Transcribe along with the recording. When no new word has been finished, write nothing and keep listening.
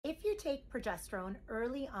take progesterone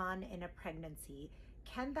early on in a pregnancy,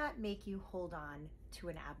 can that make you hold on to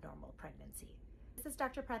an abnormal pregnancy? This is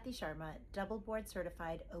Dr. Prathi Sharma, double board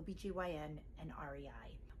certified OBGYN and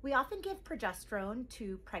REI. We often give progesterone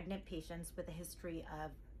to pregnant patients with a history of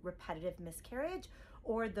repetitive miscarriage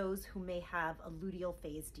or those who may have a luteal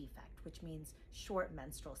phase defect, which means short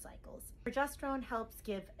menstrual cycles. Progesterone helps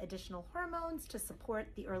give additional hormones to support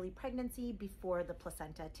the early pregnancy before the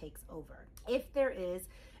placenta takes over. If there is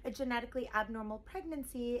a genetically abnormal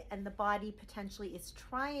pregnancy and the body potentially is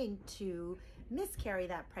trying to miscarry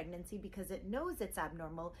that pregnancy because it knows it's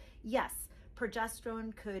abnormal, yes,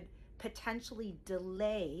 progesterone could potentially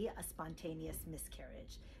delay a spontaneous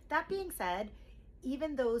miscarriage. That being said,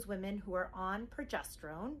 even those women who are on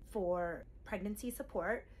progesterone for pregnancy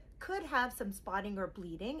support could have some spotting or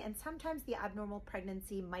bleeding, and sometimes the abnormal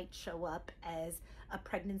pregnancy might show up as a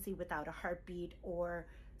pregnancy without a heartbeat or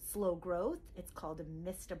slow growth. It's called a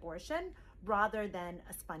missed abortion rather than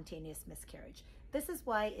a spontaneous miscarriage. This is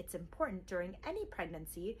why it's important during any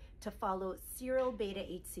pregnancy to follow serial beta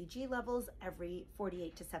HCG levels every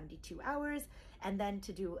 48 to 72 hours, and then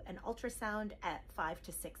to do an ultrasound at 5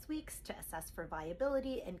 to 6 weeks to assess for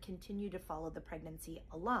viability and continue to follow the pregnancy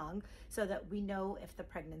along so that we know if the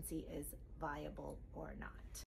pregnancy is viable or not.